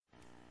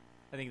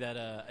I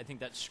think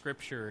that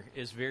Scripture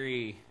is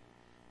very,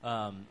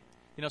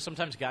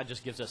 sometimes God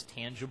just gives us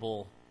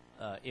tangible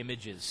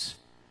images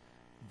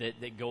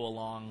that go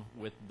along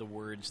with the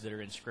words that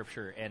are in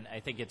Scripture, and I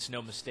think it's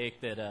no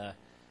mistake that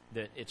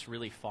it's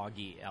really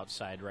foggy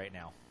outside right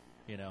now.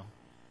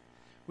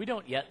 We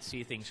don't yet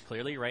see things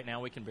clearly. Right now,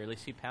 we can barely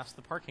see past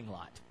the parking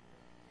lot,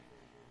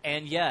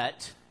 and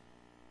yet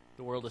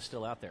the world is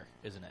still out there,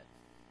 isn't it?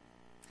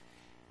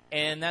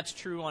 And that's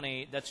true on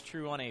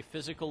a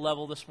physical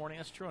level this morning.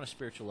 That's true on a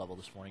spiritual level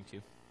this morning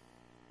too.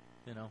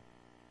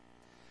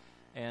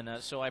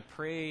 And so I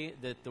pray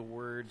that the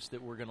words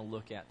that we're going to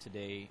look at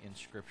today in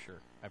Scripture,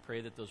 I pray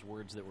that those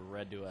words that were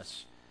read to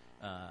us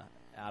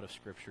out of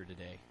Scripture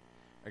today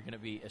are going to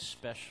be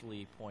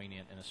especially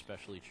poignant and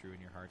especially true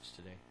in your hearts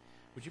today.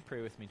 Would you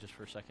pray with me just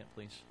for a second,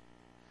 please?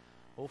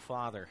 Oh,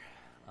 Father,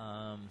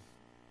 I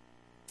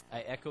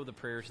echo the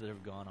prayers that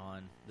have gone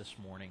on this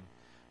morning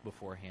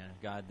beforehand.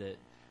 God, that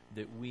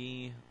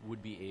we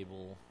would be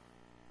able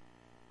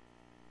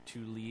to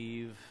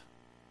leave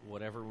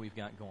whatever we've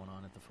got going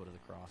on at the foot of the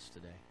cross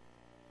today.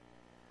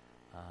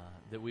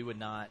 That we would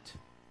not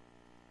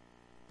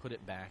put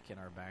it back in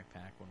our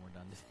backpack when we're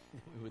done today.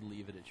 That we would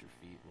leave it at your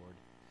feet, Lord.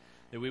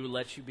 That we would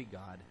let you be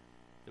God.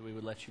 That we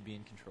would let you be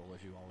in control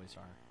as you always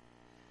are.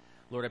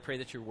 Lord, I pray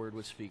that your word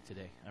would speak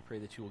today. I pray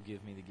that you will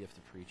give me the gift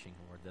of preaching,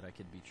 Lord, that I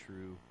could be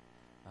true,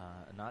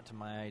 not to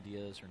my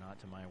ideas or not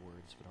to my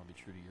words, but I'll be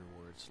true to your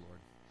words, Lord.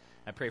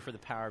 I pray for the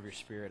power of your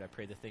Spirit. I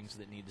pray the things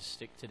that need to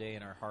stick today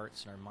in our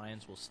hearts and our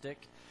minds will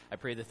stick. I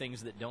pray the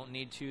things that don't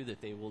need to,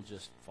 that they will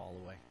just fall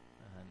away,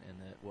 and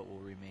that what will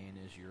remain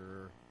is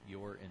your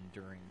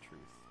enduring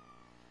truth,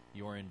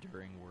 your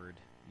enduring word,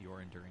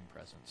 your enduring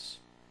presence.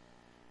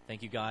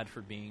 Thank you, God,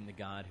 for being the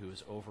God who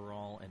is over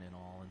all and in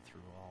all and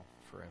through all,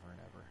 forever and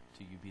ever.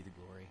 To you be the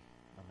glory.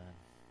 Amen.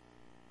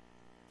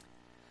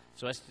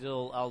 So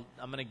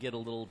I'm going to get a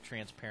little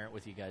transparent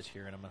with you guys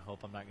here, and I'm going to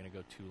hope I'm not going to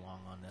go too long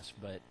on this,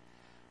 but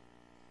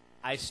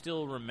I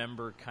still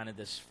remember kind of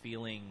this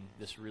feeling,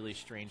 this really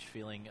strange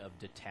feeling of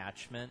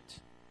detachment,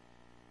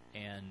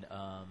 and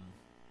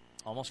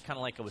almost kind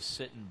of like I was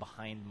sitting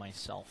behind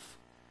myself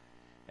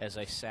as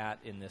I sat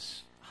in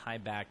this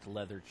high-backed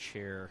leather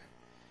chair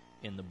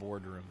in the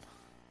boardroom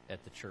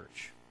at the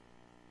church.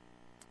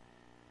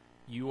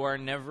 You are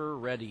never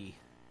ready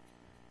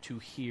to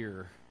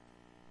hear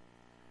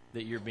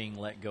that you're being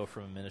let go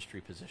from a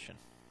ministry position.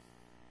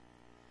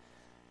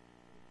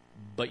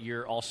 But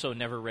you're also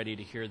never ready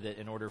to hear that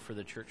in order for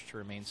the church to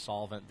remain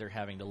solvent, they're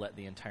having to let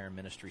the entire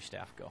ministry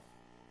staff go.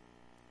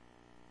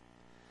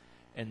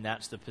 And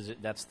that's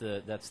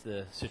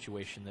the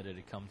situation that it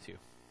had come to.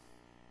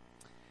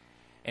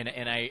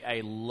 And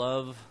I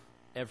love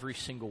every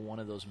single one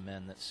of those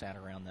men that sat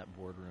around that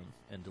boardroom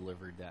and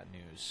delivered that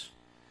news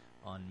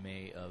on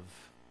May of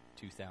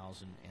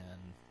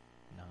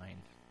 2009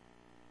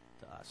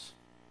 to us.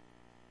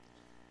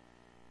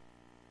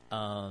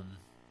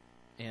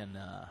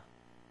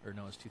 Or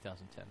no, it was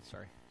 2010,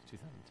 sorry.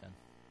 2010.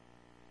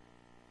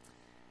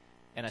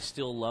 And I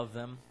still love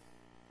them.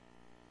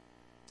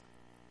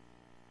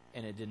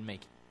 And it didn't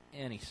make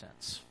any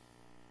sense.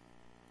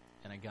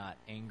 And I got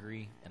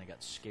angry, and I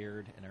got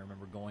scared, and I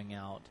remember going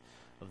out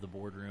of the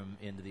boardroom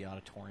into the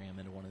auditorium,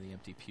 into one of the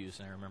empty pews,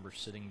 and I remember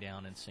sitting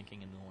down and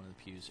sinking into one of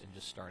the pews and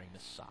just starting to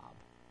sob.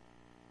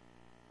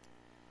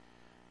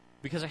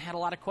 Because I had a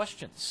lot of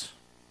questions.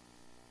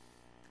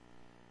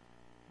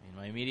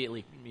 I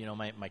immediately,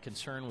 my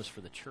concern was for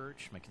the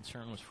church. My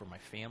concern was for my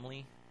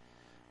family.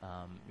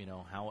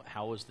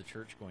 How was the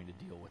church going to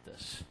deal with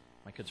this?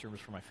 My concern was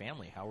for my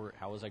family.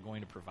 How was I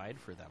going to provide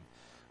for them?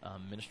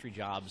 Ministry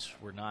jobs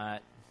were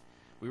not.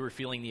 We were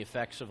feeling the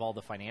effects of all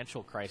the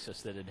financial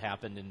crisis that had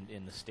happened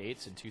in the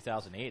States in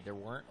 2008. There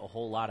weren't a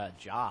whole lot of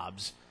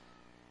jobs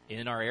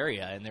in our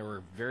area, and there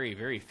were very,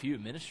 very few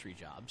ministry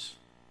jobs.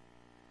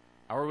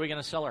 How are we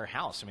going to sell our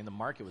house? The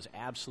market was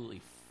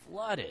absolutely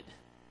flooded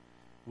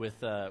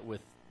with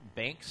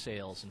bank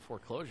sales and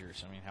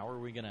foreclosures. How are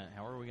we gonna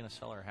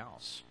sell our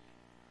house?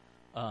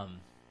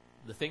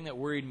 The thing that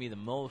worried me the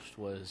most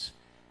was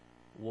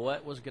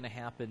what was going to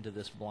happen to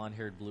this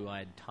blonde-haired,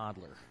 blue-eyed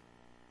toddler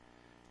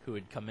who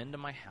had come into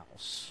my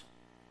house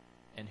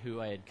and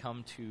who I had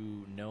come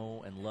to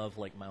know and love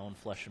like my own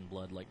flesh and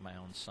blood, like my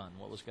own son.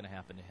 What was going to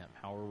happen to him?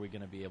 How are we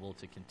going to be able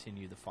to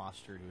continue the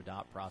foster to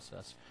adopt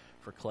process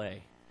for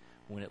Clay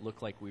when it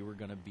looked like we were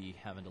going to be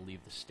having to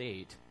leave the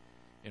state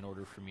in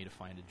order for me to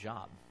find a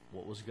job?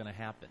 What was going to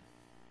happen?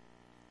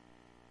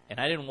 And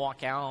I didn't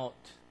walk out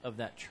of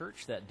that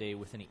church that day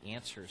with any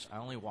answers. I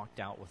only walked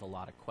out with a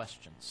lot of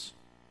questions.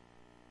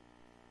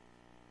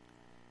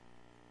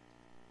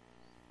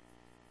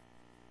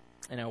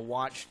 And I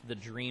watched the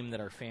dream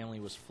that our family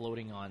was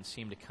floating on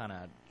seem to kind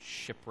of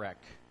shipwreck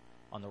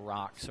on the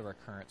rocks of our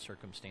current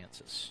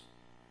circumstances.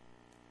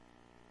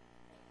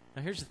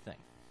 Now here's the thing.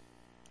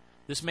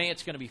 This May,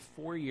 it's going to be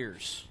 4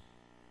 years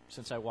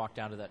since I walked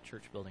out of that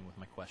church building with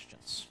my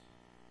questions.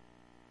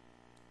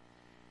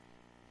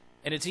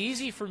 And it's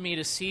easy for me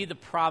to see the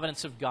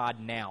providence of God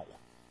now.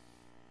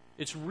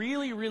 It's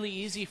really, really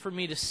easy for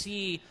me to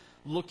see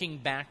looking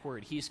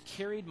backward. He's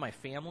carried my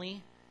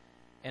family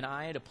and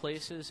I to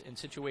places and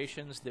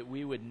situations that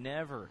we would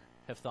never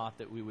have thought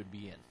that we would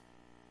be in,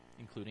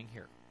 including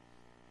here.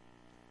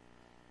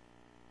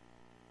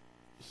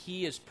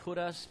 He has put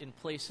us in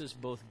places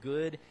both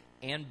good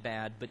and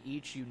bad, but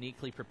each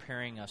uniquely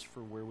preparing us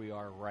for where we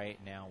are right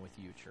now with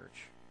you,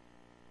 church.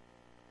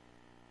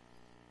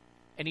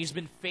 And he's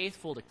been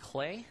faithful to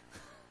Clay.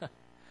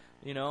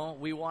 You know,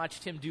 we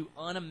watched him do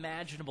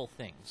unimaginable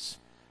things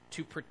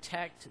to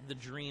protect the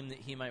dream that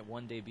he might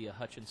one day be a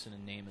Hutchinson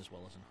in name as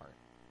well as in heart.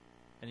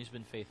 And he's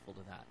been faithful to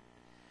that.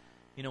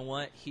 You know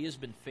what? He has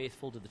been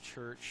faithful to the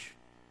church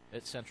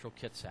at Central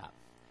Kitsap.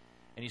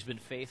 And he's been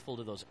faithful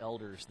to those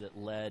elders that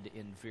led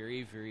in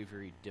very, very,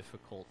 very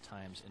difficult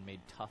times and made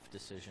tough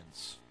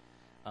decisions.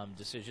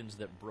 Decisions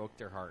that broke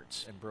their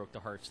hearts and broke the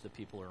hearts of the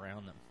people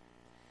around them.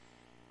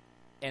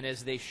 And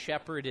as they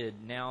shepherded,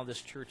 now this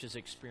church is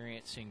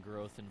experiencing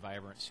growth and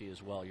vibrancy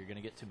as well. You're going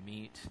to get to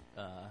meet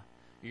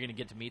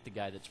the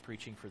guy that's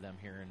preaching for them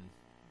here in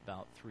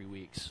about 3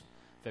 weeks.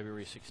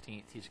 February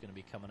 16th, he's going to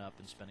be coming up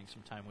and spending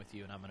some time with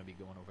you, and I'm going to be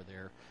going over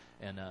there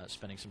and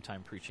spending some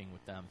time preaching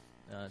with them.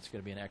 It's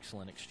going to be an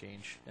excellent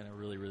exchange, and I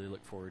really, really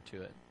look forward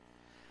to it.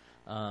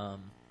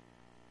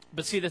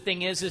 But see, the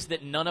thing is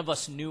that none of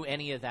us knew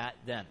any of that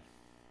then.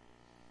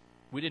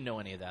 We didn't know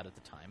any of that at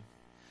the time.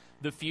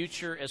 The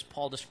future, as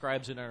Paul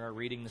describes it in our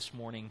reading this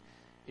morning,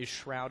 is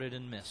shrouded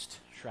in mist,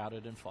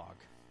 shrouded in fog.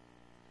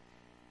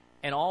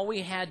 And all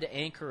we had to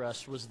anchor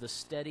us was the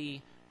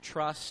steady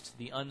trust,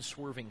 the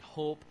unswerving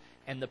hope,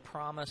 and the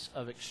promise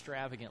of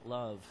extravagant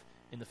love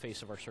in the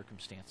face of our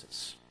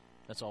circumstances.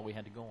 That's all we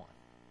had to go on.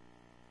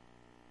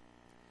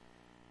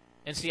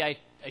 And see, I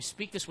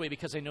speak this way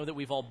because I know that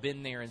we've all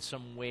been there in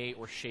some way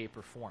or shape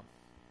or form.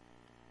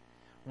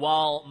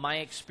 While my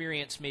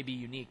experience may be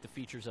unique, the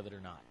features of it are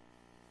not.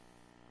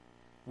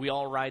 We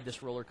all ride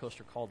this roller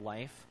coaster called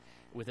life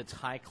with its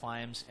high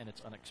climbs and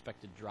its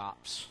unexpected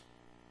drops.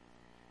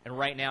 And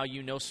right now,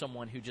 you know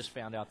someone who just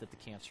found out that the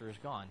cancer is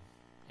gone.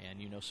 And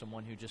you know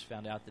someone who just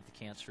found out that the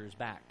cancer is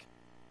back.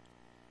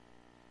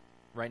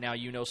 Right now,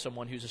 you know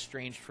someone who's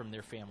estranged from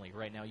their family.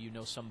 Right now, you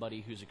know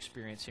somebody who's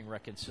experiencing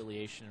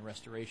reconciliation and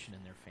restoration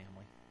in their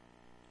family.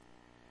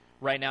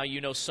 Right now,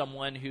 you know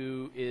someone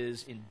who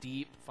is in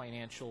deep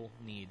financial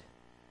need.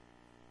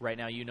 Right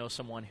now, you know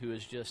someone who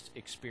is just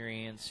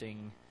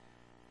experiencing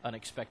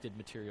unexpected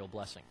material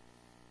blessing.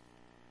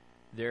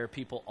 There are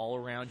people all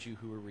around you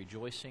who are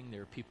rejoicing.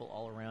 There are people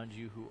all around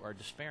you who are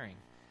despairing.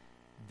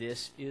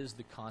 This is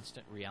the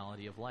constant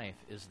reality of life,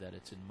 is that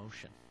it's in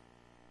motion.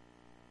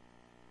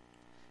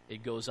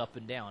 It goes up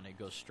and down. It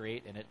goes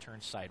straight and it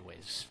turns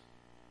sideways.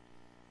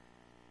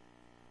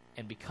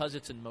 And because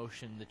it's in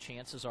motion, the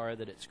chances are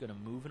that it's going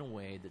to move in a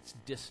way that's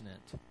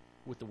dissonant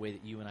with the way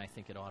that you and I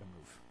think it ought to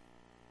move.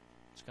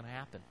 It's going to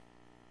happen.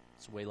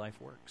 It's the way life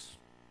works.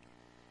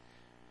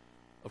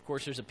 Of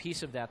course, there's a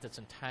piece of that that's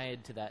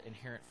tied to that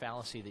inherent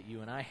fallacy that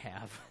you and I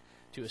have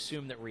to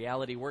assume that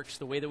reality works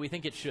the way that we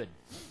think it should.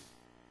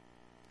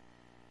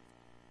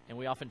 And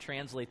we often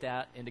translate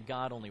that into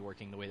God only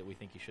working the way that we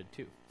think he should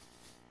too,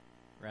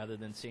 rather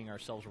than seeing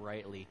ourselves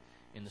rightly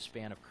in the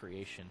span of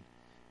creation,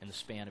 in the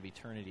span of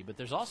eternity. But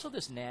there's also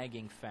this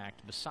nagging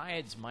fact,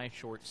 besides my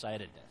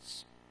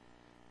short-sightedness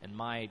and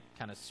my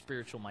kind of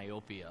spiritual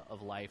myopia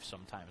of life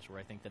sometimes, where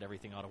I think that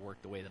everything ought to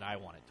work the way that I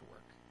want it to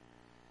work.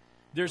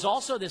 There's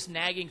also this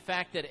nagging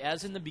fact that,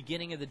 as in the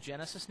beginning of the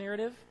Genesis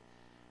narrative,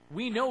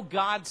 we know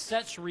God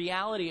sets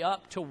reality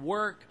up to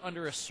work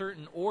under a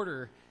certain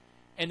order,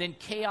 and then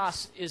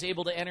chaos is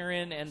able to enter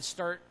in and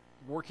start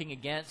working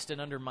against and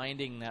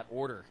undermining that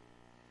order.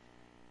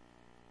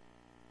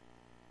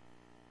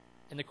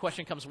 And the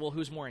question comes, well,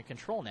 who's more in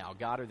control now,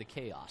 God or the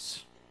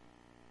chaos?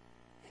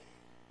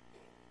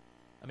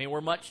 I mean,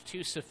 we're much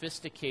too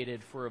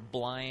sophisticated for a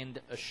blind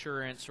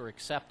assurance or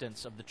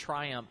acceptance of the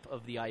triumph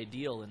of the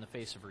ideal in the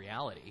face of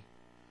reality.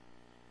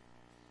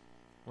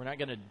 We're not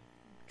going to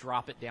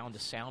drop it down to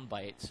sound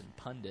bites and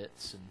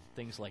pundits and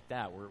things like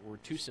that. We're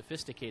too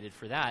sophisticated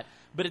for that.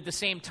 But at the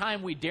same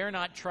time, we dare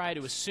not try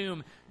to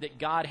assume that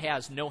God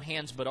has no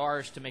hands but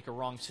ours to make a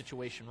wrong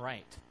situation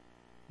right.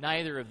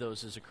 Neither of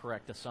those is a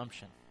correct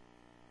assumption.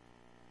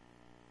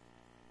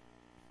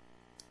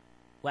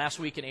 Last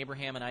week in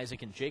Abraham and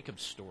Isaac and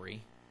Jacob's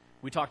story,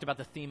 we talked about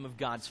the theme of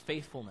God's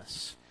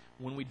faithfulness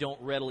when we don't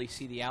readily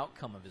see the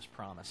outcome of his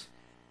promise.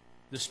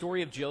 The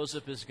story of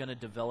Joseph is going to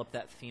develop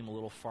that theme a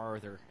little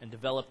farther and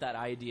develop that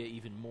idea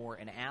even more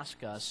and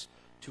ask us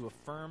to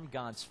affirm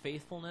God's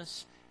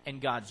faithfulness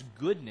and God's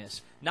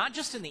goodness, not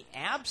just in the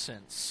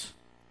absence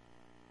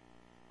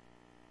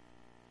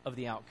of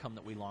the outcome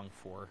that we long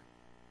for,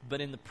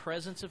 but in the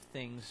presence of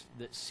things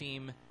that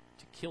seem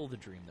to kill the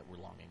dream that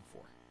we're longing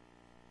for.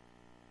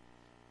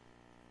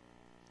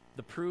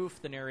 The proof,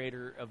 the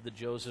narrator of the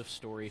Joseph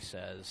story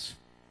says,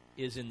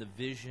 is in the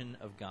vision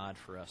of God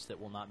for us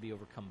that will not be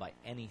overcome by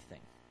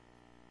anything,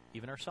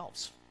 even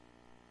ourselves.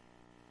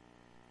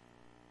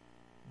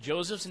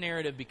 Joseph's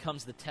narrative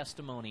becomes the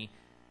testimony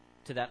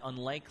to that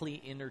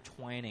unlikely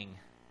intertwining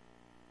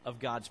of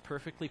God's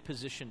perfectly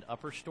positioned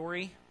upper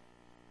story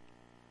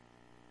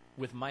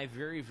with my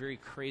very, very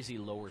crazy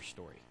lower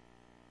story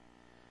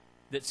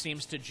that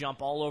seems to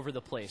jump all over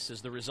the place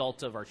as the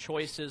result of our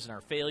choices and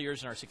our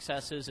failures and our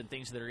successes and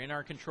things that are in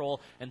our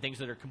control and things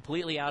that are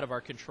completely out of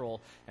our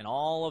control. And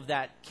all of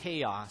that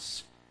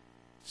chaos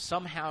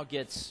somehow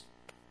gets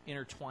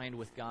intertwined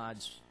with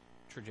God's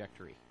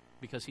trajectory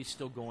because he's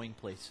still going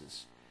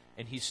places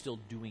and he's still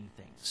doing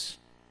things.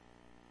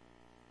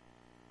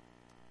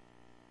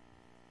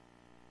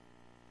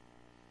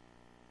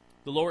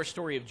 The lower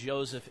story of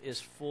Joseph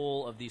is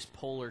full of these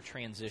polar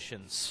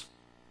transitions.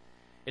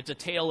 It's a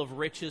tale of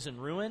riches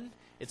and ruin.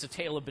 It's a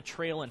tale of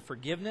betrayal and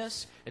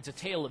forgiveness. It's a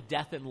tale of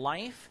death and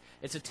life.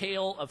 It's a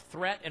tale of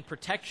threat and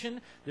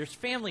protection. There's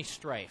family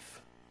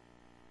strife.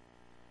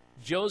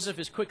 Joseph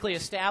is quickly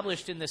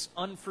established in this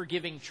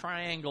unforgiving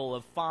triangle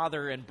of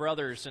father and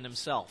brothers and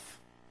himself.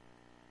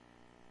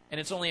 And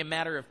it's only a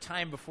matter of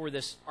time before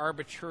this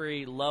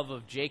arbitrary love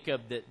of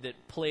Jacob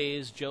that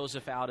plays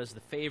Joseph out as the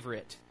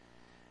favorite.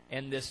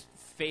 And this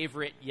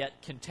favorite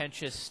yet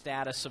contentious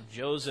status of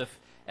Joseph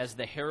as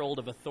the herald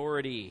of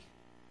authority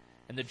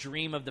and the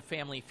dream of the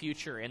family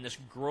future and this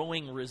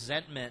growing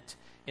resentment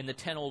in the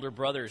 10 older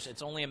brothers,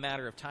 it's only a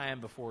matter of time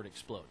before it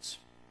explodes.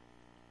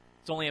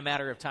 It's only a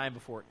matter of time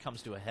before it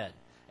comes to a head.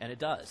 And it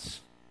does.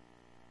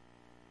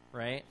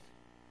 Right?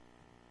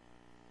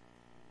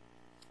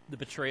 The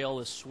betrayal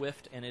is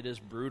swift and it is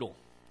brutal.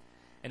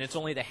 And it's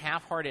only the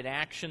half-hearted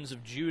actions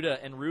of Judah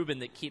and Reuben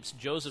that keeps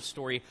Joseph's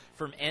story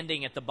from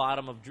ending at the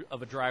bottom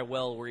of a dry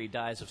well where he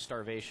dies of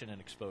starvation and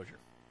exposure.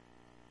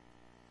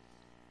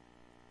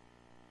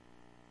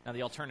 Now,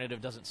 the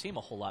alternative doesn't seem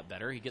a whole lot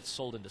better. He gets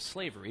sold into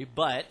slavery,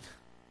 but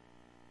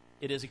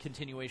it is a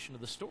continuation of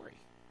the story.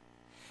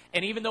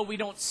 And even though we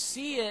don't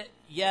see it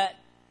yet,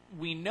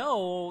 we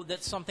know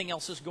that something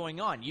else is going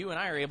on. You and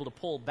I are able to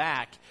pull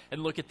back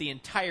and look at the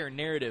entire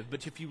narrative,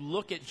 but if you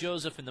look at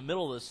Joseph in the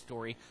middle of the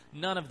story,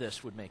 none of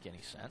this would make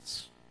any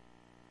sense.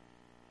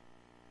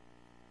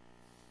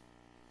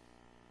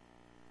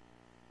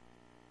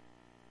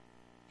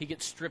 He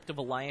gets stripped of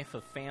a life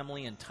of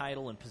family and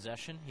title and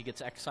possession. He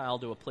gets exiled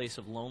to a place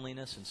of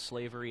loneliness and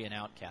slavery and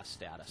outcast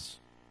status.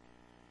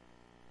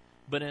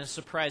 But in a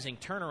surprising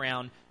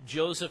turnaround,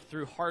 Joseph,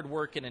 through hard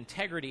work and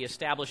integrity,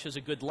 establishes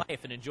a good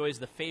life and enjoys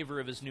the favor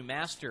of his new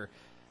master.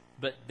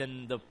 But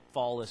then the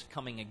fall is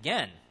coming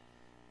again,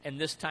 and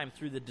this time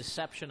through the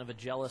deception of a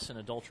jealous and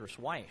adulterous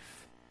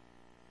wife.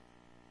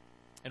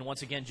 And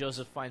once again,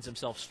 Joseph finds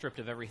himself stripped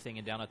of everything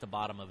and down at the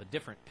bottom of a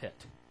different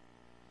pit,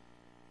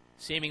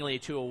 seemingly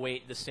to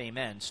await the same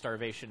end,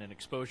 starvation and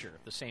exposure,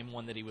 the same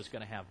one that he was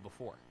going to have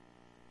before.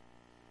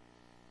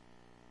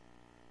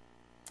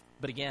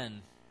 But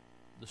again,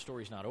 the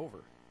story's not over.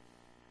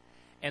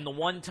 And the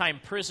one-time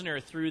prisoner,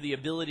 through the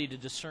ability to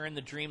discern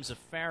the dreams of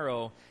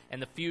Pharaoh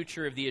and the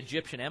future of the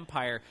Egyptian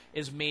empire,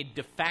 is made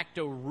de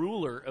facto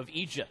ruler of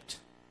Egypt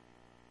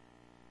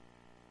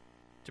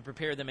to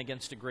prepare them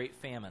against a great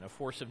famine, a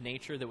force of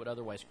nature that would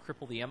otherwise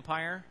cripple the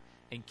empire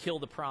and kill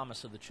the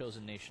promise of the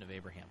chosen nation of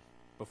Abraham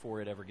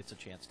before it ever gets a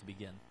chance to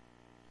begin.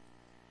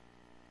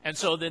 And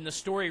so then the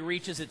story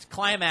reaches its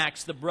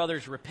climax. The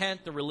brothers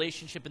repent. The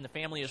relationship in the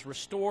family is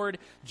restored.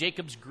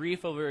 Jacob's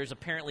grief over his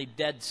apparently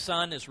dead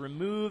son is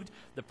removed.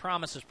 The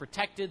promise is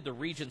protected. The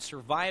region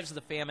survives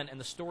the famine, and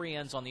the story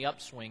ends on the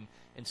upswing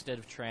instead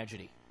of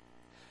tragedy.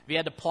 If you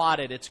had to plot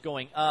it, it's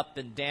going up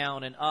and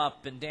down and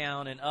up and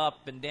down and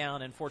up and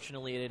down, and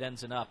fortunately it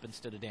ends in up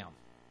instead of down,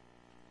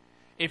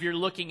 if you're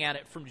looking at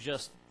it from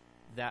just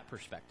that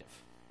perspective.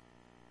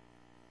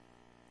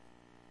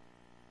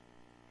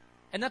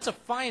 And that's a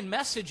fine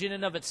message in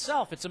and of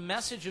itself. It's a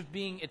message of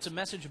being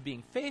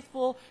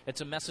faithful. It's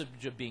a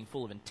message of being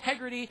full of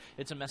integrity.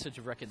 It's a message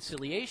of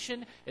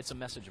reconciliation. It's a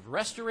message of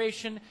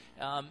restoration.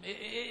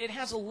 It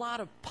has a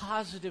lot of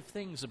positive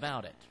things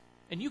about it.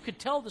 And you could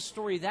tell the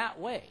story that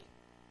way.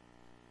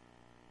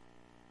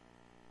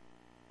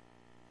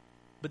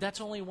 But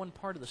that's only one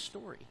part of the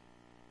story.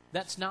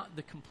 That's not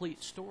the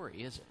complete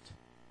story, is it?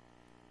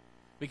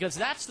 Because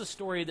that's the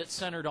story that's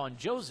centered on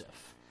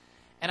Joseph.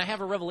 And I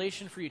have a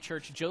revelation for you,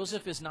 church.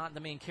 Joseph is not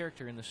the main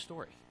character in this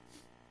story.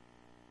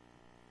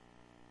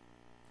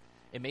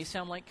 It may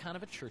sound like kind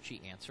of a churchy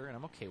answer, and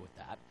I'm okay with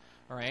that,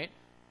 all right?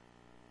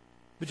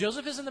 But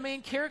Joseph isn't the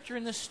main character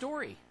in this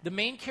story. The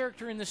main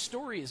character in this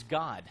story is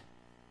God.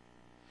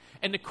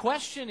 And the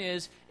question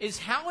is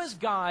how is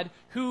God,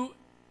 who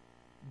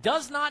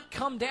does not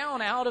come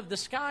down out of the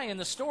sky in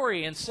the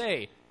story and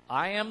say,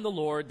 I am the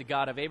Lord, the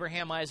God of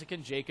Abraham, Isaac,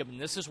 and Jacob, and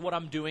this is what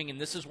I'm doing, and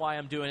this is why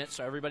I'm doing it,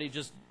 so everybody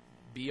just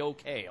be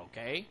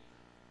okay?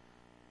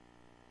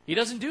 He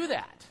doesn't do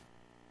that.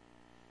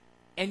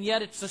 And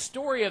yet it's the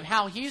story of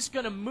how he's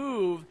going to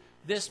move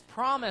this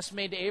promise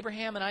made to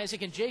Abraham and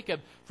Isaac and Jacob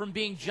from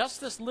being just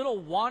this little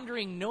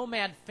wandering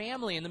nomad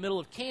family in the middle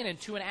of Canaan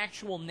to an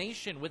actual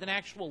nation with an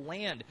actual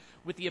land,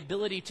 with the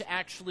ability to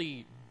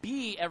actually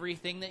be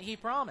everything that he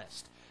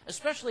promised.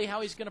 Especially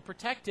how he's going to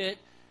protect it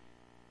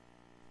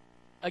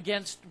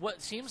against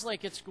what seems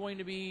like it's going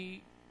to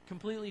be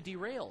completely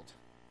derailed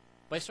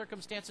by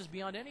circumstances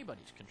beyond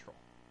anybody's control.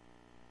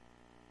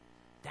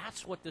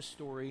 That's what this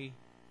story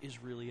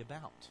is really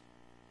about.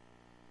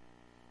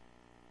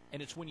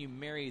 And it's when you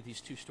marry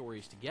these two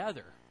stories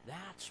together,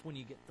 that's when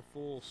you get the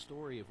full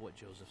story of what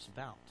Joseph's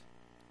about.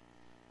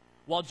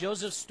 While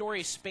Joseph's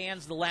story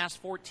spans the last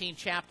 14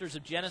 chapters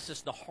of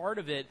Genesis, the heart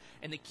of it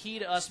and the key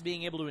to us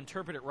being able to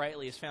interpret it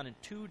rightly is found in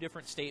two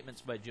different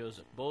statements by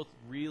Joseph, both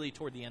really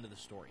toward the end of the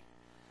story.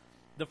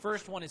 The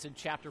first one is in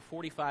chapter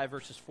 45,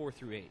 verses 4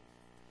 through 8.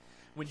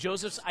 When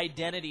Joseph's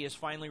identity is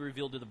finally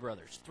revealed to the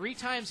brothers. 3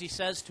 times he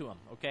says to them,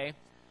 okay,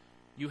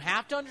 you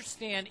have to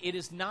understand it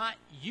is not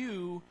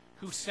you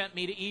who sent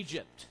me to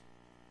Egypt.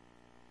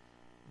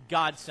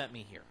 God sent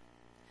me here.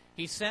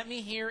 He sent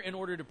me here in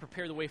order to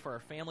prepare the way for our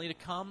family to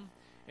come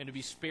and to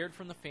be spared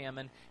from the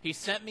famine. He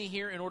sent me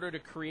here in order to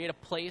create a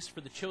place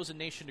for the chosen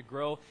nation to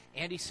grow.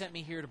 And he sent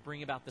me here to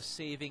bring about the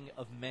saving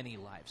of many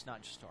lives,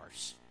 not just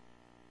ours.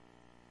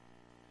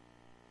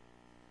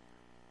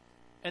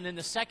 And then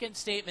the second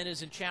statement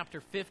is in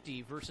chapter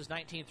 50, verses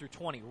 19 through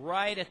 20,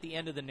 right at the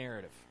end of the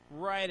narrative,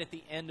 right at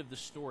the end of the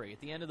story, at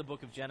the end of the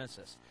book of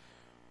Genesis.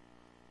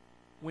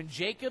 When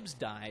Jacob's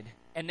died,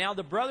 and now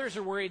the brothers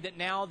are worried that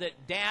now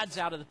that Dad's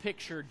out of the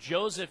picture,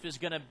 Joseph is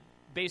going to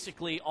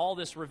basically all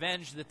this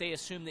revenge that they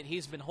assume that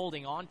he's been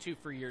holding on to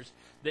for years,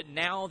 that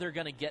now they're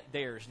going to get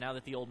theirs now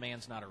that the old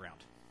man's not around.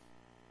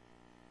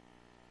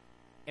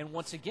 And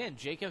once again,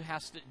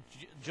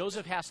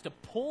 Joseph has to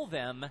pull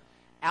them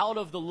out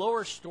of the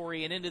lower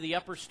story and into the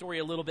upper story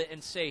a little bit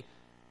and say,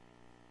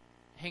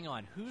 hang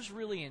on, who's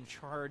really in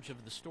charge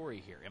of the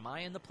story here? Am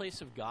I in the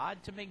place of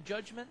God to make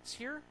judgments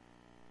here?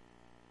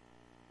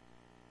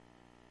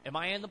 Am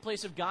I in the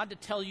place of God to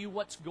tell you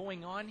what's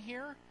going on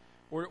here?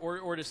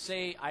 Or to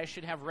say I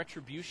should have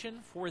retribution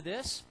for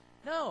this?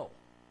 No.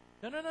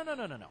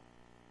 No.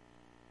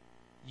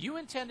 You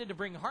intended to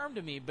bring harm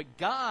to me, but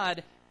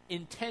God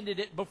intended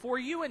it before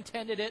you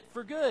intended it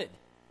for good.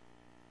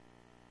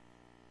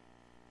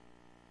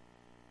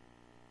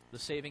 The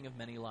saving of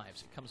many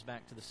lives. It comes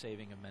back to the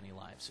saving of many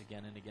lives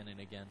again and again and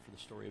again for the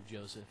story of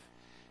Joseph.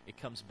 It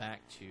comes back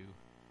to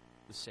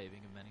the saving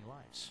of many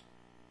lives.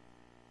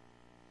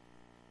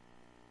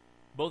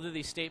 Both of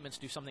these statements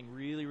do something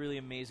really, really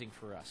amazing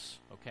for us,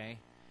 okay?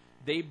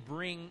 They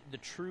bring the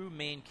true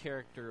main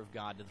character of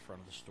God to the front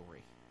of the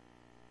story.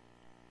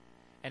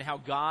 And how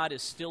God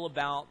is still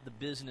about the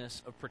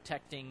business of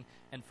protecting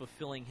and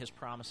fulfilling his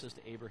promises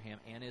to Abraham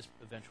and his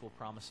eventual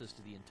promises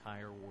to the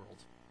entire world,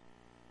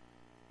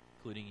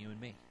 including you and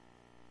me.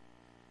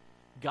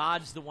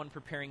 God's the one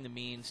preparing the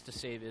means to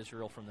save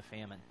Israel from the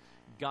famine.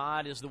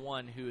 God is the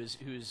one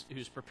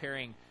who's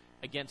preparing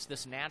against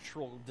this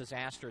natural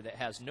disaster that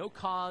has no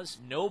cause,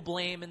 no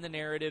blame in the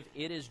narrative.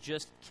 It is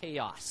just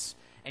chaos.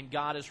 And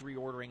God is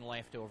reordering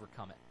life to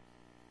overcome it.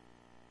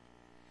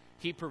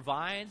 He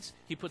provides,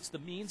 he puts the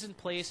means in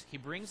place, he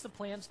brings the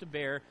plans to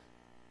bear,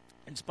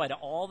 in spite of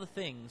all the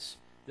things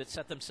that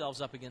set themselves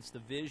up against the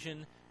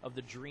vision of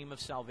the dream of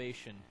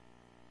salvation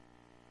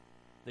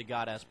that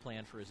God has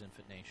planned for his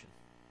infant nation.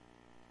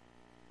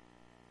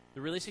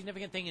 The really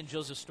significant thing in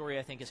Joseph's story,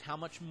 I think, is how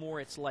much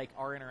more it's like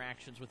our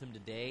interactions with him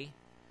today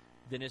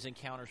than his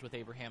encounters with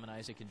Abraham and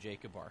Isaac and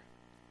Jacob are.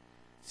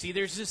 See,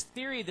 there's this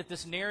theory that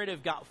this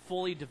narrative got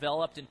fully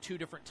developed in 2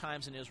 different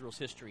times in Israel's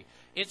history.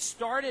 It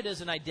started as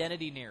an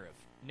identity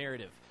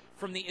narrative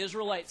from the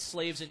Israelite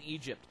slaves in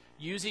Egypt,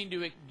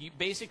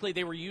 basically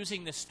they were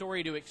using this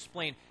story to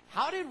explain,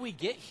 how did we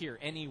get here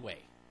anyway?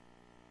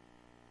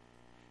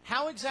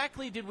 How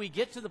exactly did we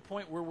get to the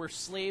point where we're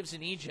slaves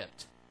in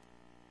Egypt?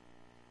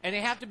 And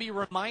they have to be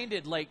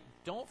reminded, like,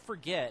 don't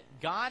forget,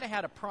 God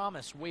had a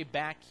promise way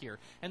back here.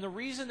 And the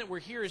reason that we're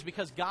here is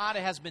because God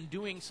has been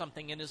doing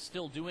something and is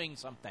still doing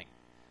something.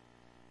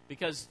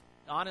 Because,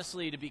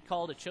 honestly, to be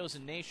called a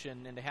chosen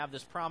nation and to have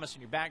this promise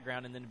in your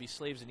background and then to be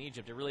slaves in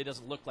Egypt, it really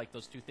doesn't look like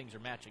those two things are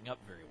matching up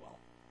very well.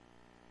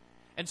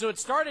 And so it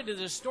started as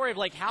a story of,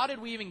 like, how did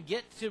we even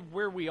get to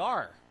where we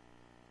are?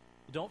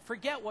 Don't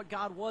forget what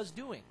God was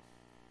doing.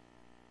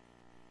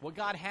 What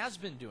God has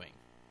been doing.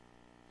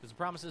 Because the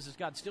promise is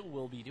God still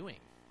will be doing.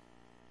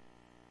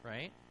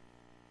 Right?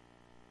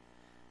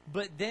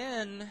 But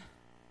then,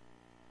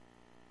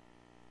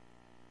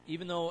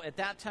 even though at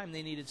that time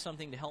they needed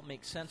something to help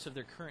make sense of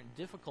their current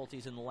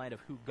difficulties in the light of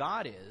who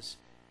God is,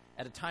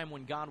 at a time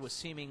when God was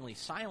seemingly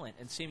silent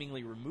and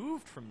seemingly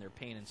removed from their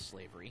pain and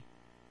slavery,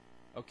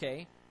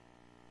 okay,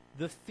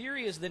 the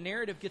theory is the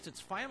narrative gets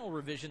its final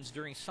revisions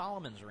during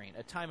Solomon's reign,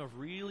 a time of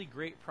really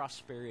great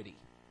prosperity.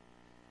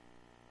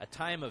 A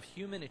time of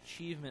human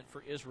achievement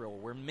for Israel,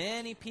 where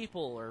many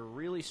people are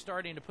really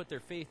starting to put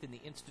their faith in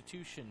the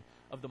institution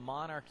of the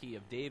monarchy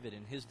of David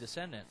and his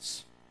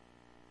descendants.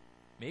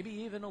 Maybe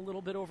even a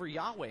little bit over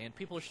Yahweh, and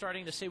people are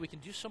starting to say we can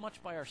do so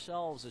much by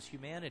ourselves as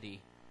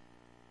humanity.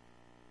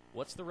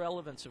 What's the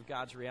relevance of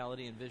God's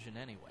reality and vision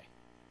anyway?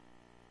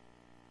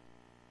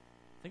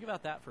 Think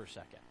about that for a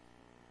second.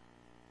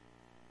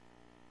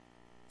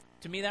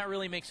 To me, that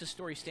really makes the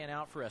story stand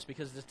out for us,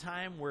 because it's a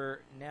time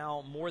where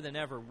now more than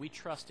ever we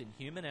trust in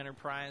human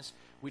enterprise,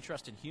 we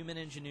trust in human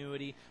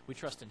ingenuity, we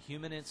trust in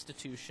human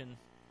institution.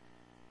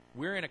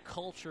 We're in a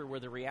culture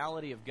where the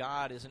reality of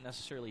God isn't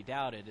necessarily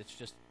doubted, it's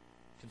just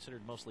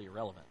considered mostly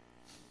irrelevant,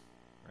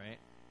 right?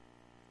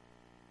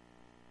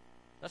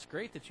 That's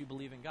great that you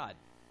believe in God.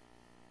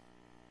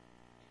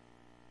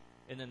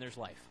 And then there's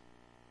life.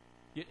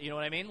 You know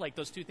what I mean? Like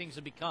those two things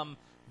have become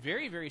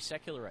very, very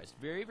secularized,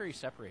 very, very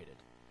separated.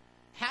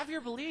 Have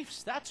your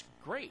beliefs. That's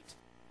great.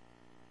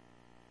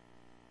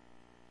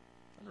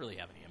 Doesn't really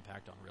have any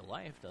impact on real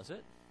life, does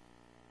it?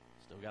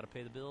 Still got to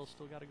pay the bills,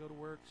 still got to go to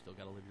work, still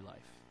got to live your life.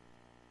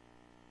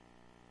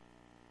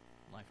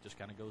 Life just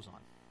kind of goes on.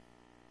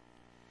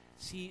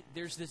 See,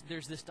 there's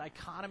this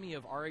dichotomy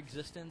of our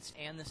existence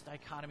and this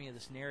dichotomy of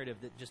this narrative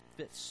that just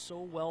fits so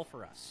well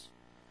for us.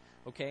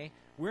 Okay?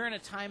 We're in a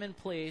time and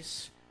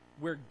place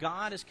where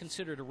God is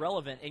considered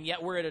irrelevant, and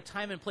yet we're at a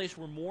time and place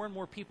where more and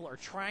more people are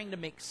trying to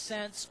make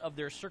sense of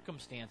their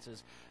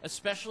circumstances,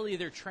 especially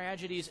their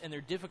tragedies and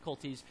their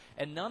difficulties,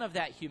 and none of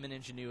that human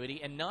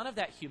ingenuity, and none of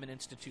that human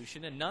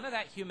institution, and none of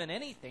that human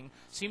anything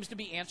seems to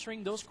be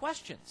answering those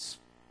questions.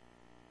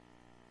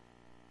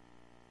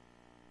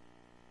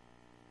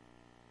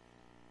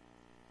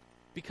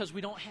 Because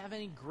we don't have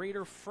any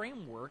greater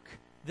framework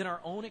than our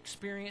own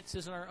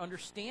experiences and our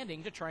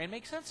understanding to try and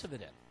make sense of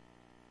it in.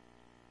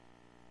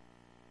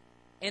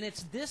 And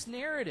it's this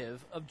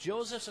narrative of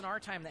Joseph's in our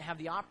time that have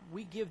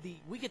we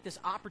get this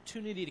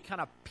opportunity to kind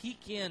of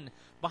peek in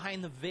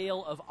behind the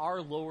veil of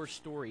our lower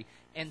story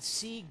and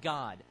see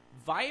God,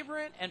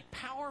 vibrant and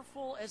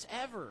powerful as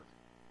ever,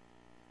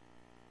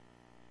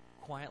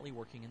 quietly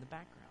working in the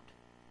background.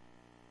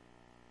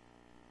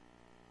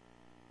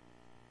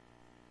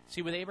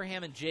 See, with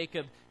Abraham and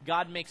Jacob,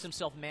 God makes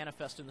himself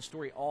manifest in the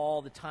story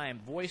all the time.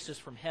 Voices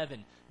from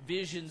heaven,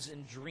 visions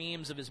and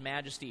dreams of his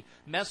majesty,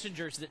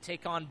 messengers that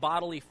take on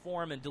bodily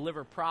form and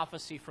deliver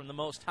prophecy from the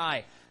Most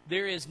High.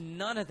 There is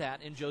none of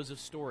that in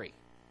Joseph's story.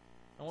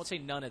 I won't say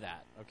none of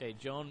that. Okay,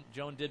 Joan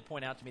did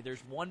point out to me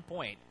there's one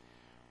point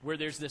where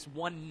there's this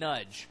one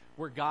nudge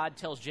where God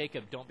tells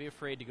Jacob, don't be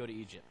afraid to go to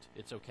Egypt.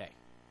 It's okay.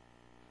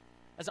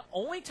 That's the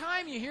only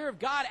time you hear of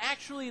God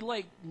actually,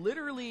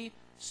 literally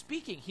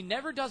speaking. He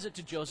never does it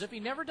to Joseph. He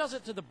never does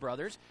it to the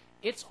brothers.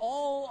 It's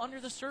all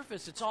under the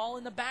surface. It's all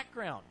in the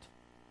background.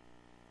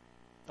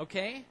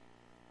 Okay?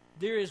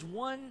 There is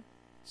one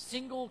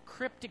single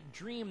cryptic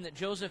dream that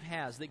Joseph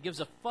has that gives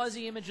a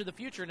fuzzy image of the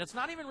future, and it's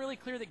not even really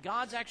clear that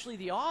God's actually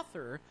the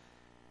author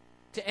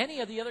to any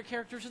of the other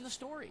characters in the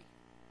story,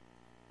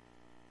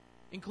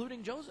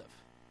 including Joseph.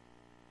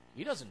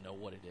 He doesn't know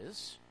what it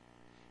is.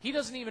 He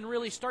doesn't even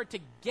really start to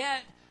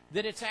get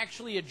that it's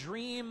actually a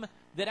dream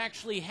that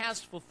actually has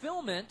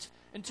fulfillment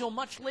until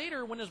much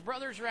later when his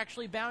brothers are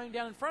actually bowing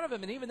down in front of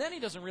him. And even then he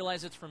doesn't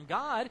realize it's from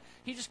God.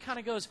 He just kind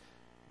of goes,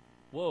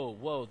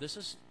 whoa, this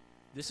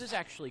is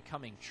actually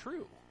coming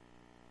true.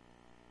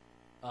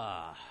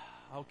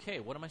 Okay,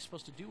 what am I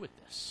supposed to do with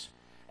this?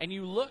 And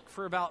you look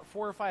for about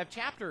 4 or 5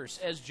 chapters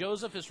as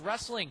Joseph is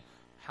wrestling.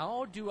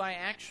 How do I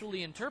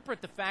actually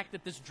interpret the fact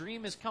that this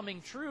dream is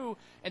coming true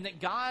and that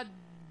God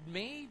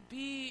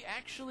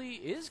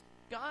is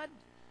God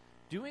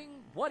doing?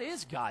 What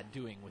is God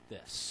doing with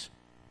this?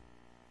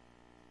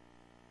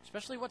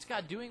 Especially what's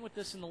God doing with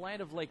this in the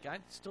light of, I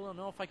still don't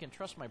know if I can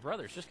trust my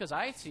brothers. Just because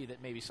I see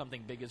that maybe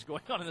something big is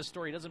going on in the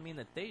story doesn't mean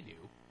that they do.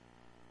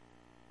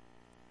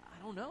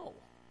 I don't know.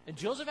 And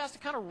Joseph has to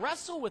kind of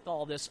wrestle with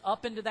all this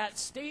up into that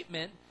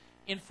statement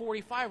in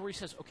 45 where he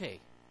says, okay,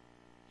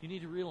 you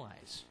need to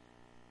realize,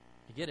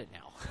 I get it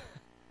now.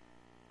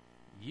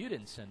 You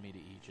didn't send me to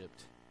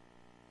Egypt.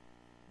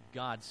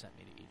 God sent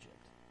me to Egypt.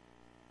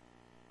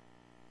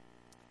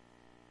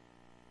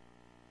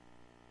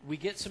 We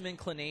get some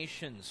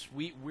inclinations.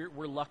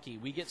 We're lucky.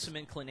 We get some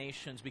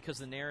inclinations because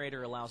the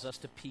narrator allows us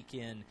to peek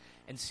in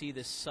and see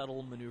this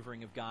subtle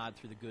maneuvering of God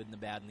through the good and the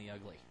bad and the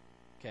ugly,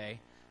 okay,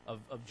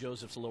 of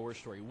Joseph's lower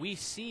story. We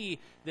see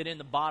that in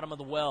the bottom of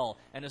the well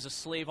and as a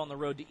slave on the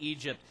road to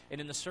Egypt and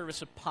in the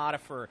service of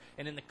Potiphar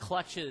and in the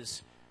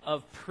clutches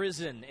of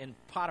prison and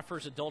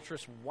Potiphar's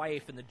adulterous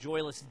wife and the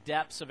joyless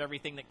depths of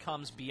everything that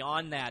comes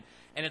beyond that,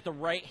 and at the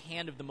right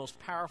hand of the most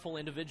powerful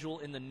individual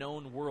in the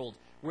known world.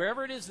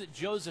 Wherever it is that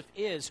Joseph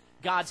is,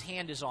 God's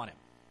hand is on him.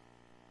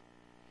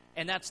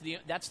 And that's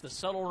the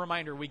subtle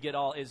reminder we get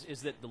all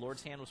is that the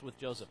Lord's hand was with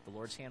Joseph. The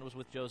Lord's hand was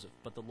with Joseph.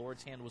 But the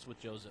Lord's hand was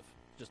with Joseph.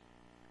 Just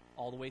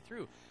all the way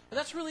through. But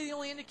that's really the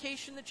only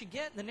indication that you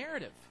get in the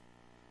narrative.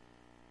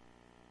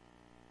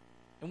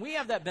 And we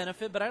have that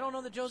benefit, but I don't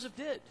know that Joseph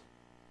did.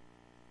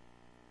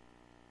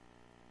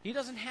 He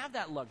doesn't have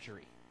that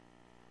luxury.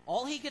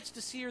 All he gets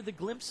to see are the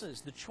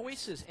glimpses, the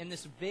choices, and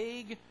this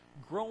vague,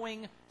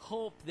 growing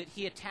hope that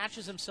he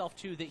attaches himself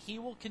to, that he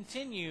will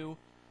continue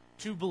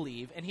to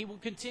believe and he will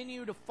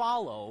continue to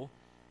follow,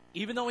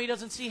 even though he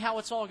doesn't see how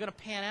it's all going to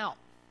pan out.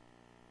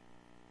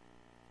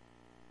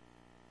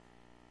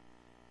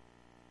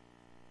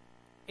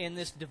 And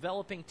this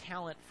developing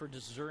talent for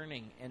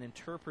discerning and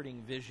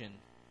interpreting vision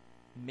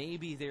may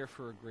be there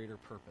for a greater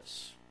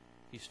purpose,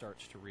 he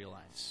starts to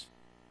realize.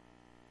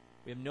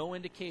 We have no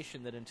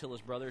indication that until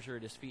his brothers are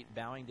at his feet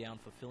bowing down,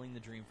 fulfilling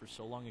the dream for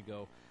so long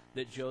ago,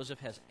 that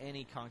Joseph has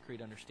any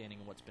concrete understanding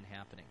of what's been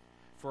happening.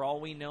 For all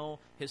we know,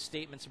 his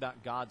statements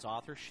about God's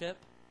authorship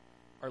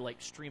are like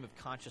stream of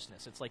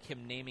consciousness. It's like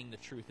him naming the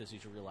truth as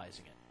he's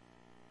realizing it.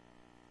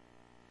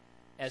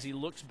 As he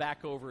looks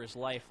back over his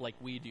life like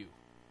we do.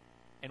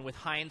 And with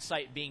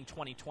hindsight being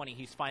 20/20,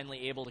 he's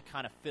finally able to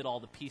kind of fit all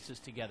the pieces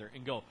together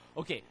and go,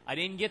 okay, I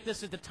didn't get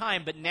this at the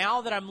time, but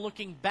now that I'm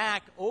looking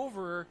back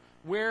over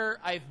where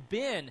I've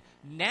been,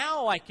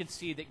 now I can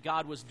see that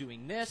God was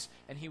doing this,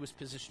 and he was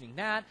positioning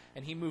that,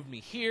 and he moved me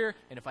here,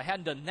 and if I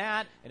hadn't done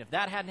that, and if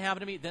that hadn't happened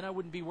to me, then I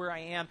wouldn't be where I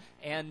am,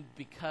 and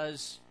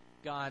because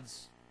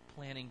God's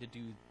planning to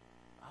do,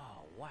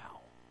 oh, wow.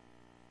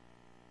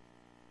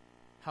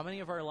 How many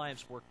of our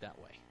lives work that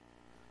way?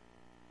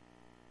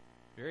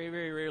 Very,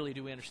 very rarely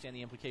do we understand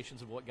the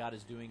implications of what God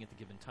is doing at the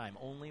given time.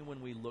 Only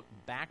when we look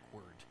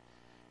backward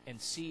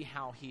and see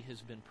how he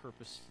has been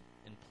purposed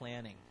in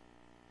planning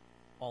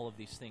all of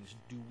these things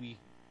do we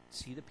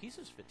see the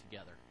pieces fit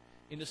together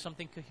into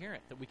something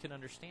coherent that we can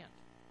understand.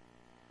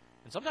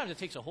 And sometimes it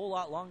takes a whole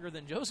lot longer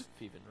than Joseph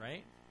even,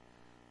 right?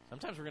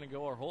 Sometimes we're going to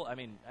go our whole,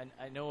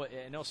 I know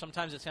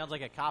sometimes it sounds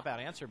like a cop-out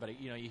answer, but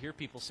you hear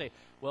people say,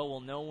 well, we'll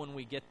know when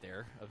we get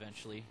there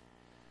eventually,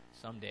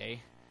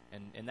 someday.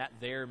 And that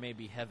there may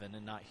be heaven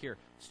and not here.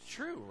 It's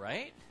true,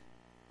 right?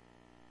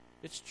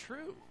 It's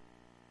true.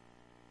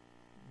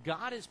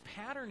 God is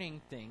patterning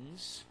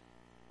things,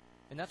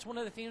 and that's one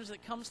of the themes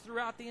that comes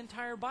throughout the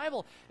entire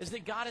Bible, is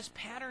that God is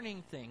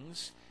patterning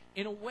things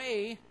in a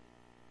way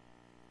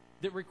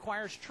that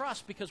requires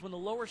trust, because when the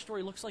lower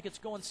story looks like it's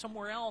going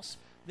somewhere else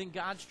than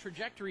God's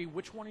trajectory,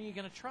 which one are you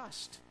going to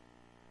trust?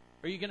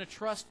 Are you going to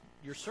trust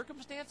your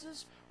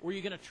circumstances, or are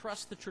you going to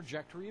trust the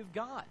trajectory of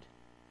God?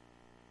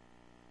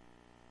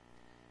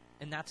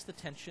 And that's the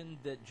tension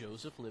that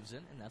Joseph lives in,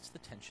 and that's the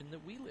tension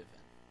that we live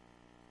in.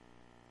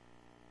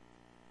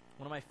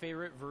 One of my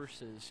favorite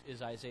verses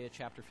is Isaiah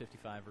chapter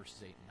 55, verses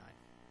 8 and 9.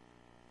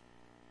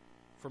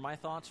 For my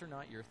thoughts are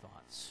not your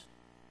thoughts,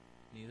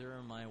 neither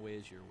are my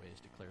ways your ways,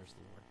 declares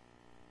the Lord.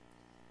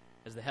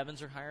 As the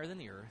heavens are higher than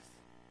the earth,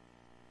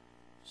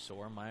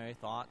 so are my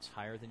thoughts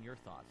higher than your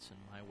thoughts, and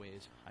my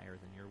ways higher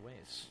than your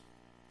ways.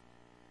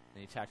 And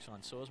he tacks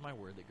on, so is my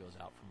word that goes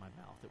out from my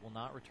mouth. It will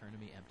not return to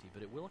me empty,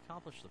 but it will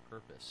accomplish the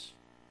purpose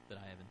that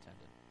I have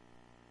intended.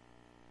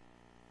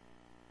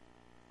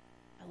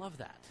 I love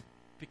that,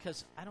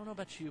 because I don't know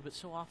about you, but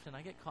so often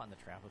I get caught in the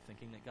trap of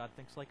thinking that God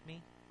thinks like me.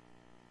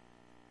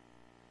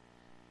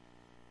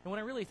 And when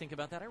I really think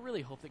about that, I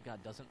really hope that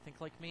God doesn't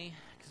think like me,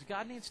 because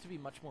God needs to be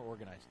much more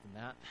organized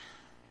than that.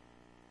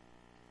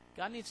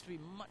 God needs to be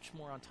much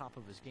more on top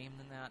of his game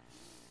than that.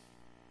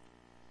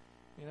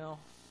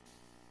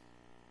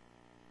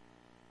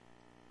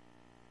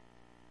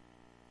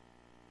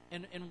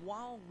 And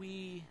while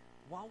we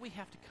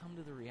have to come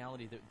to the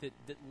reality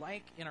that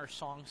like in our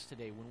songs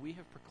today, when we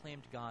have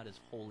proclaimed God as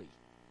holy,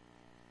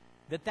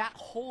 that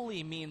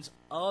holy means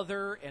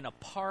other and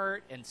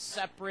apart and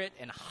separate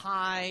and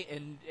high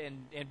and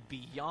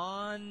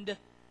beyond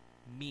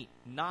me,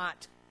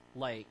 not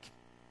like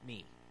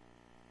me.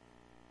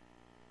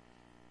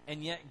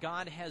 And yet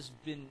God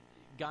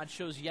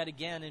shows yet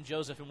again in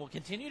Joseph, and will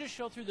continue to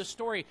show through the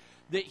story,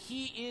 that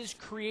he is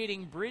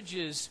creating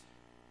bridges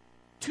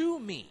to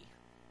me,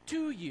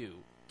 to you,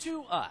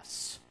 to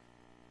us,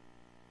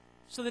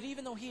 so that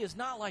even though he is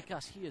not like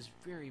us, he is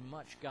very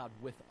much God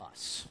with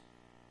us.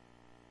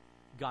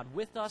 God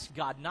with us,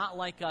 God not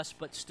like us,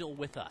 but still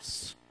with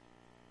us.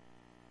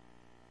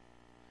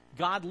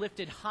 God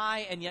lifted high,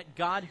 and yet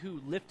God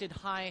who lifted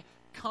high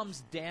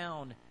comes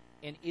down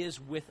and is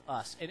with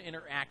us and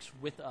interacts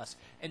with us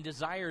and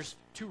desires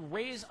to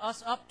raise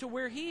us up to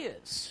where he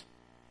is.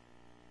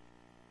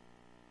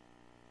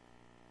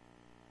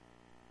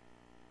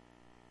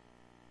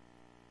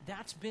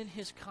 That's been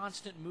his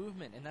constant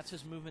movement, and that's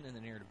his movement in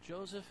the narrative of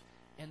Joseph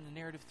and the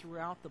narrative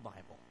throughout the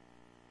Bible.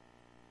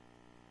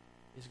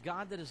 Is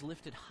God that is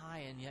lifted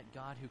high, and yet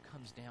God who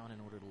comes down in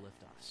order to lift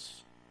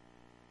us.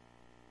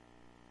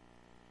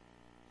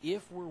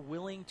 If we're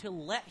willing to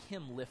let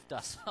him lift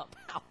us up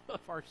out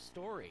of our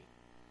story.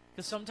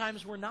 Because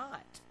sometimes we're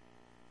not.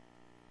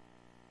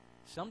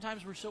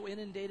 Sometimes we're so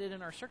inundated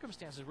in our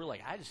circumstances, we're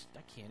like, I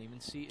can't even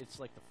see. It's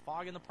like the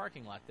fog in the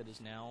parking lot that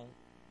is now,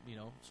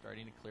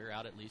 starting to clear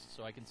out, at least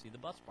so I can see the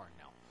bus barn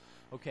now.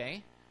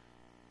 Okay?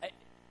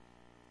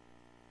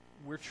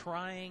 We're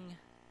trying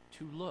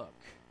to look,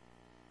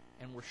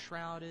 and we're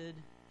shrouded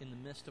in the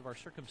midst of our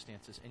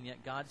circumstances, and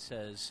yet God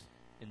says,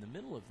 in the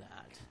middle of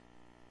that,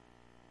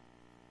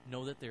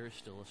 know that there is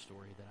still a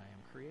story that I am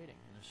creating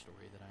and a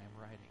story that I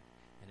am writing,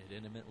 and it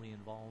intimately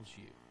involves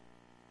you.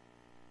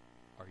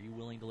 Are you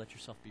willing to let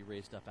yourself be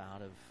raised up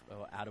out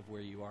of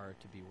where you are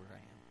to be where I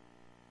am?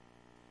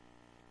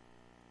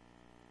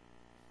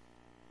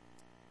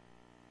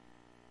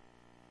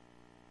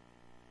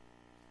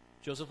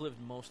 Joseph lived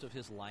most of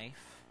his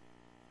life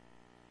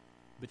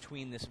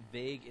between this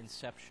vague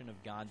inception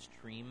of God's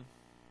dream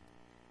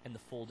and the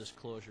full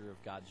disclosure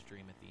of God's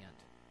dream at the end.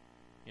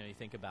 You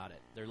think about it.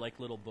 They're like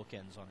little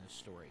bookends on his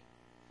story.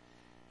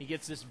 He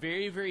gets this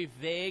very, very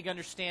vague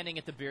understanding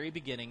at the very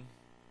beginning,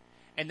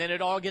 and then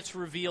it all gets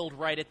revealed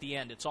right at the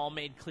end. It's all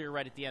made clear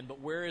right at the end. But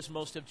where is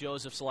most of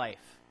Joseph's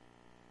life?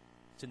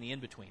 It's in the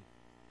in-between.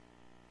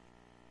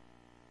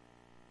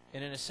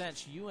 And in a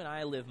sense, you and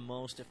I live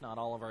most, if not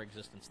all of our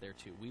existence there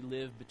too. We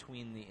live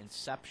between the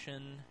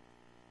inception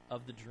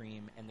of the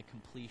dream and the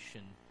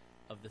completion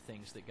of the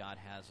things that God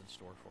has in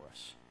store for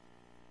us.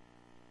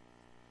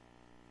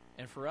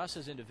 And for us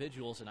as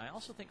individuals, and I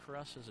also think for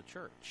us as a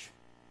church,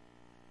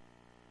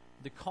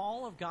 the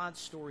call of God's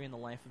story in the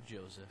life of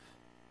Joseph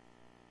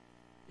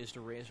is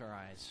to raise our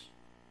eyes,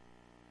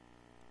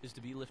 is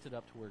to be lifted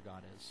up to where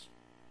God is.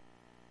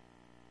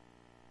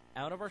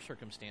 Out of our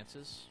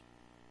circumstances,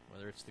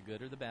 whether it's the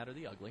good or the bad or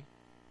the ugly,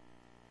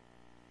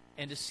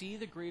 and to see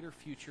the greater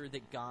future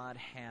that God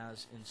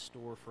has in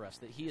store for us,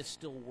 that He is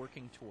still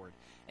working toward.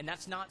 And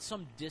that's not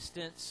some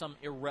distant, some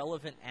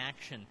irrelevant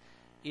action.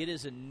 It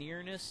is a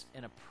nearness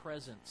and a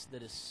presence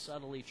that is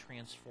subtly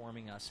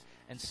transforming us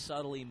and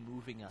subtly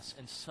moving us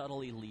and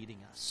subtly leading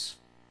us.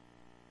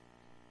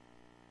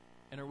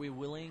 And are we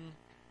willing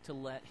to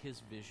let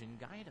His vision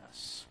guide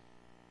us?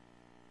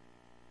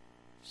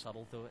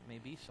 Subtle though it may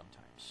be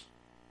sometimes.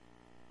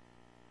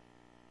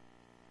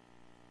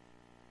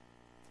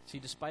 See,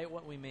 despite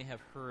what we may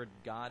have heard,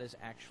 God is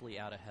actually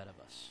out ahead of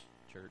us,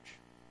 church.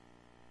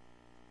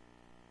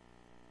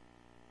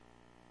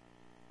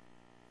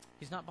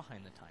 He's not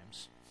behind the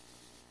times.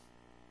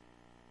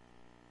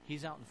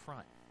 He's out in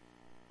front.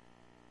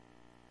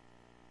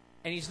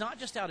 And He's not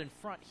just out in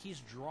front,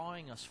 He's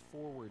drawing us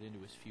forward into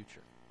His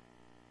future.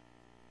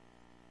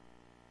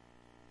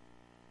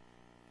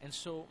 And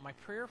so my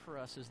prayer for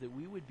us is that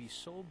we would be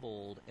so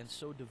bold and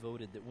so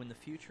devoted that when the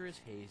future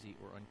is hazy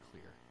or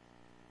unclear,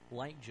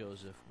 like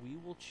Joseph, we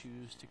will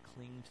choose to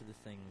cling to the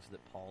things that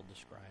Paul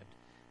described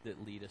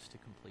that lead us to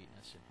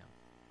completeness in Him.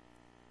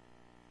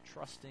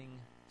 Trusting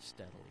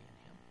steadily in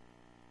Him.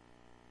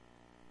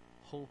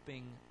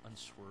 Hoping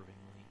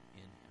unswervingly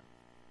in Him.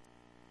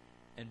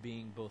 And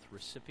being both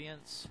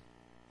recipients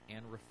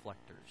and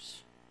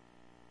reflectors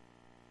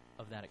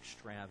of that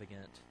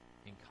extravagant,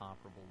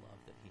 incomparable love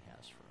that He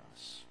has for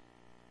us.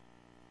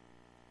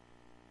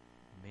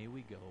 May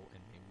we go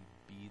and may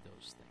we be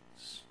those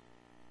things.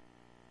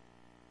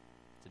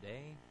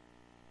 Today,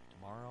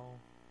 tomorrow,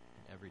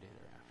 and every day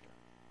thereafter.